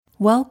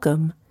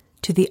Welcome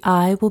to the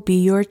I Will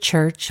Be Your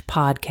Church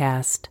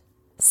podcast,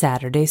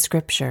 Saturday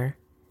Scripture,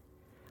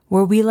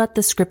 where we let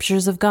the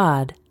Scriptures of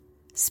God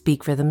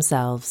speak for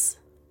themselves.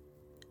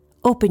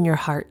 Open your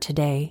heart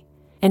today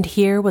and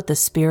hear what the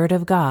Spirit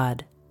of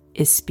God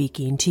is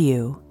speaking to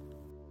you.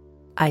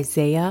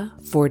 Isaiah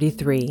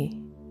 43.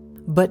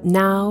 But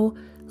now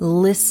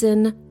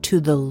listen to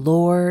the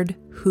Lord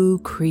who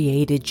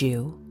created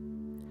you.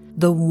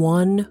 The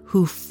one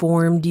who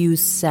formed you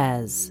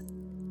says,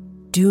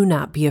 "Do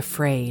not be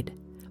afraid,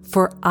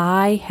 for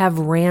I have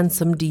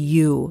ransomed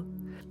you.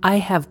 I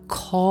have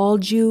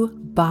called you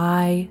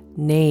by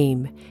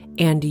name,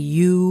 and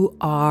you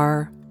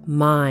are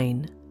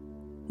mine.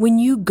 When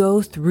you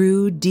go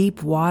through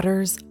deep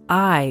waters,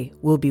 I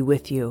will be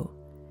with you.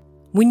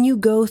 When you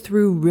go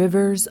through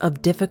rivers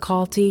of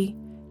difficulty,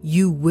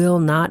 you will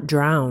not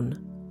drown.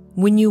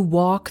 When you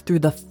walk through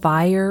the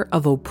fire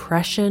of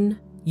oppression,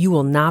 you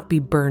will not be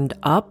burned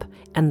up,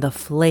 and the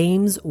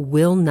flames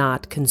will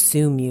not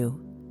consume you.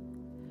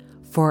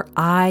 For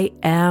I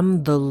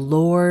am the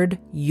Lord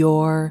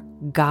your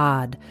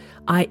God.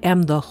 I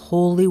am the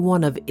Holy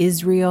One of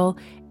Israel,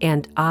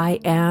 and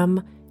I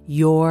am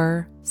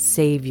your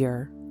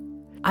Savior.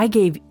 I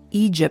gave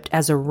Egypt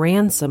as a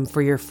ransom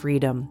for your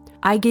freedom.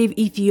 I gave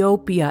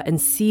Ethiopia and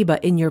Seba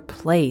in your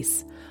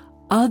place.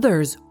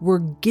 Others were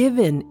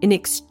given in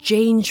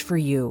exchange for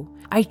you.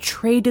 I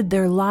traded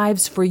their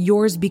lives for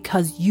yours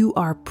because you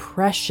are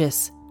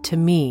precious to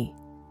me.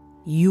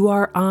 You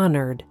are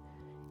honored,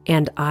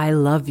 and I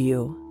love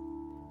you.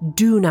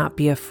 Do not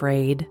be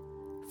afraid,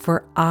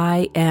 for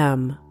I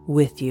am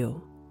with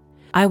you.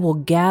 I will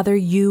gather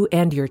you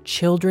and your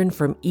children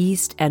from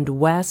east and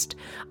west.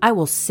 I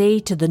will say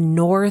to the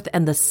north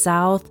and the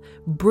south,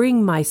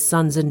 bring my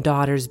sons and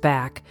daughters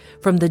back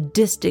from the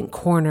distant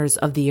corners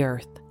of the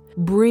earth.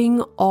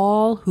 Bring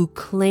all who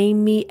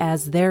claim me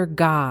as their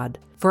God,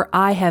 for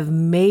I have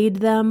made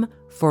them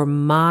for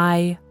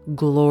my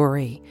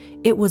glory.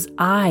 It was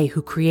I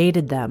who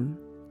created them.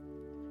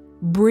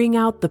 Bring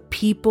out the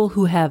people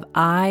who have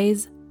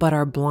eyes but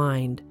are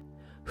blind,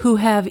 who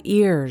have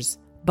ears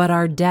but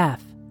are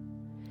deaf.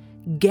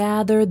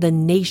 Gather the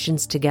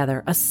nations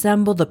together,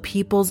 assemble the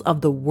peoples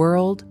of the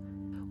world.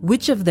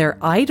 Which of their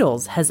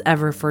idols has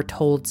ever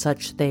foretold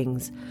such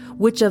things?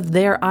 Which of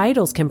their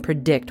idols can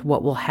predict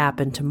what will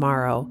happen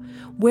tomorrow?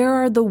 Where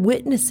are the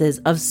witnesses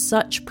of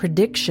such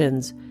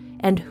predictions?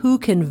 And who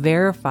can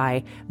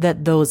verify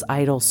that those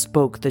idols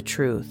spoke the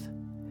truth?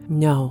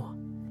 No,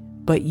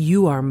 but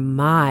you are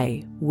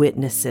my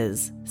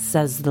witnesses,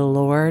 says the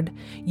Lord.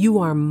 You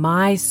are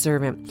my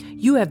servant.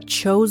 You have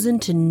chosen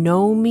to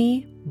know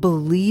me,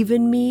 believe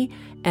in me,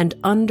 and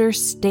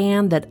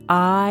understand that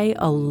I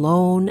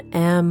alone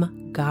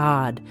am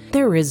God.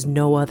 There is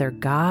no other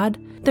God.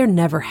 There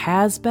never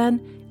has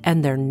been,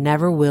 and there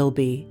never will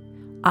be.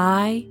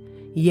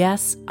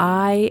 Yes,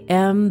 I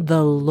am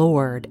the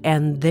Lord,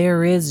 and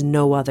there is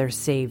no other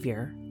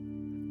Savior.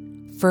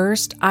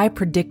 First, I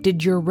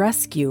predicted your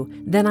rescue.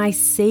 Then I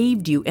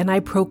saved you, and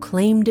I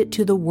proclaimed it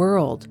to the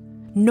world.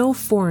 No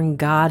foreign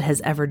God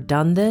has ever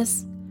done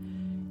this.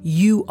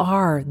 You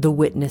are the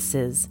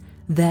witnesses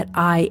that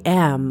I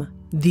am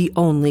the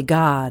only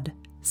God,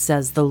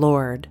 says the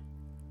Lord.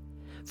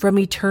 From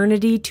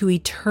eternity to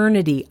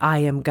eternity, I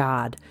am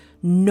God.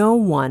 No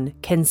one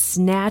can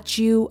snatch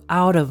you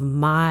out of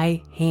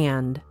my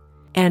hand,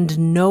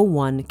 and no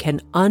one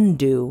can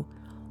undo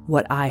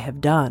what I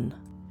have done.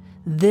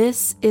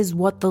 This is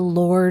what the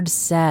Lord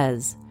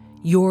says,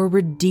 your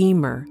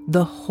Redeemer,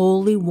 the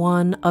Holy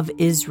One of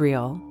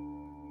Israel.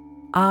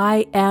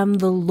 I am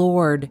the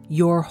Lord,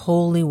 your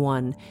Holy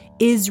One,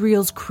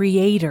 Israel's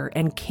Creator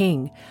and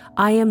King.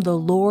 I am the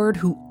Lord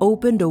who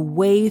opened a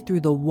way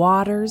through the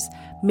waters,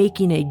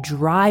 making a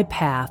dry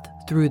path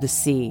through the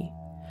sea.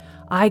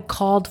 I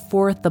called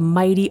forth the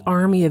mighty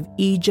army of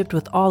Egypt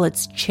with all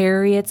its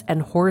chariots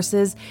and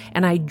horses,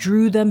 and I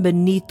drew them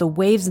beneath the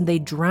waves, and they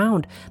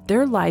drowned,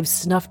 their lives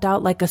snuffed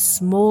out like a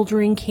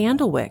smoldering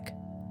candlewick.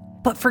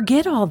 But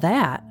forget all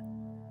that.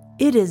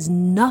 It is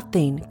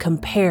nothing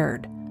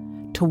compared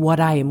to what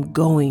I am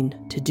going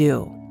to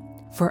do.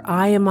 For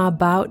I am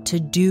about to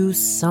do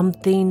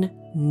something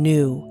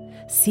new.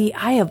 See,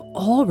 I have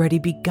already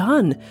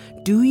begun.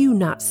 Do you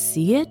not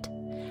see it?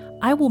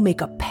 I will make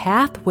a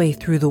pathway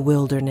through the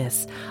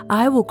wilderness.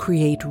 I will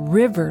create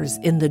rivers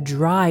in the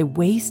dry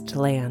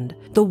wasteland.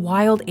 The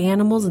wild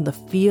animals in the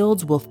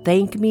fields will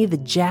thank me, the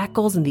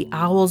jackals and the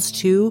owls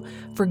too,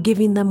 for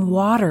giving them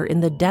water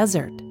in the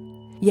desert.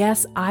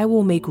 Yes, I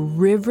will make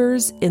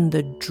rivers in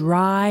the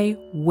dry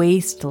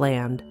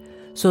wasteland,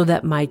 so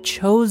that my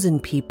chosen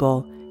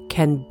people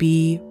can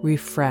be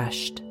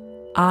refreshed.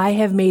 I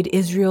have made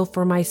Israel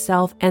for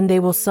myself, and they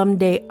will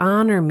someday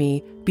honor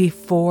me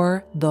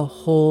before the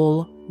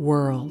whole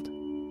world.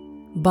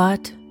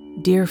 But,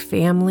 dear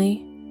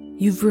family,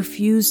 you've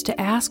refused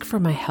to ask for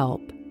my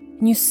help,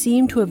 and you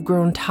seem to have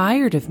grown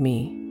tired of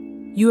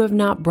me. You have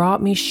not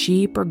brought me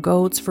sheep or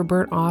goats for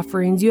burnt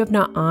offerings. You have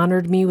not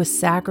honored me with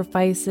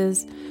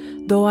sacrifices.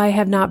 Though I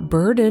have not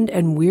burdened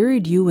and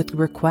wearied you with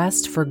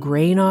requests for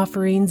grain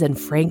offerings and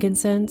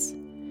frankincense,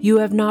 you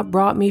have not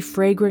brought me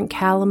fragrant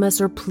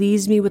calamus or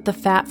pleased me with the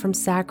fat from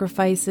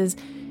sacrifices.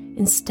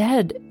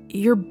 Instead,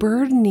 you're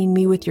burdening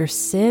me with your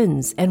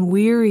sins and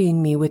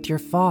wearying me with your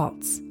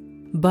faults.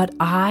 But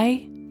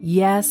I,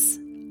 yes,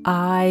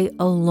 I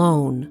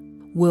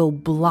alone, will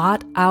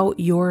blot out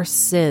your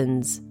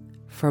sins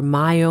for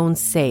my own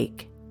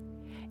sake,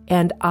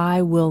 and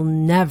I will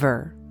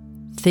never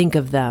think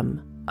of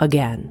them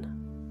again.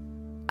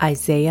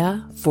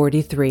 Isaiah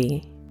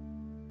 43.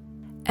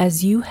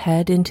 As you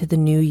head into the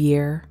new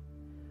year,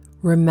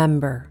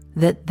 remember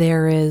that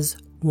there is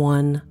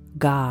one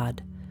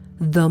God,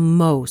 the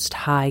Most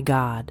High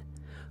God,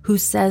 who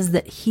says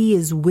that He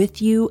is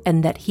with you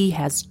and that He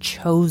has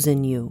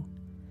chosen you.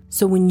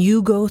 So when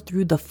you go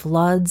through the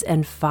floods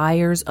and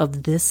fires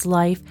of this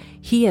life,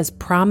 He has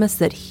promised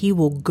that He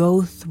will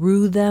go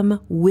through them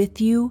with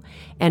you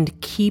and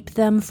keep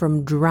them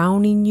from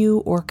drowning you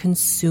or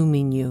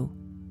consuming you.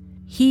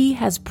 He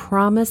has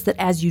promised that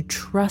as you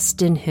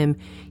trust in Him,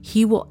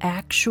 He will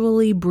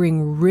actually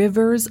bring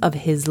rivers of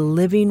His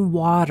living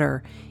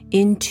water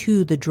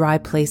into the dry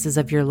places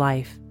of your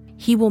life.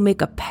 He will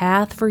make a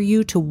path for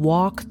you to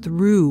walk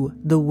through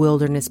the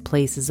wilderness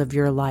places of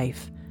your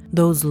life,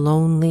 those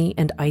lonely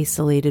and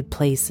isolated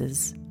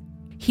places.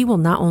 He will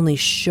not only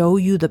show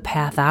you the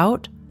path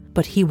out,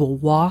 but He will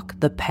walk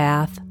the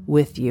path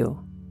with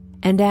you.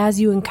 And as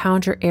you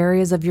encounter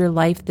areas of your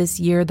life this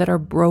year that are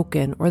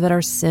broken or that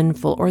are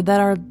sinful or that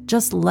are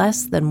just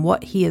less than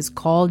what He has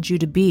called you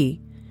to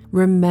be,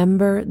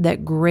 remember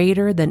that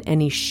greater than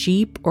any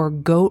sheep or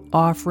goat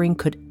offering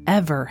could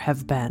ever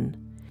have been,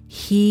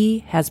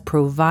 He has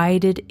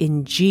provided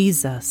in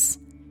Jesus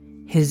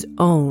His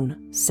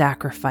own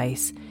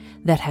sacrifice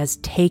that has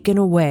taken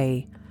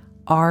away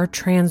our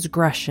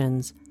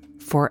transgressions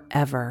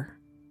forever.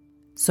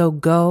 So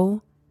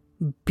go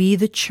be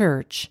the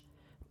church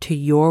to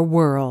your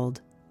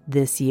world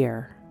this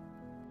year.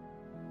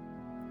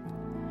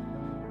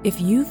 If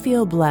you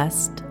feel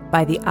blessed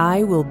by the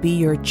I Will Be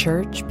Your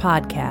Church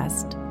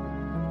podcast,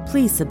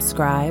 please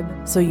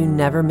subscribe so you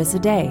never miss a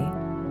day,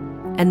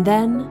 and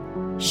then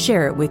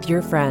share it with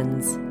your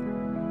friends.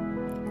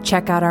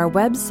 Check out our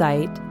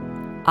website,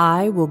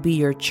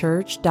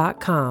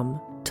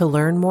 iwillbeyourchurch.com, to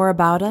learn more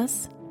about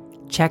us,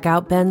 check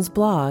out Ben's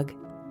blog,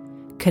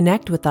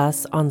 connect with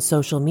us on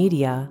social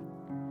media,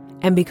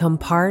 and become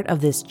part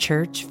of this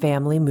church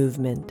family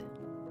movement.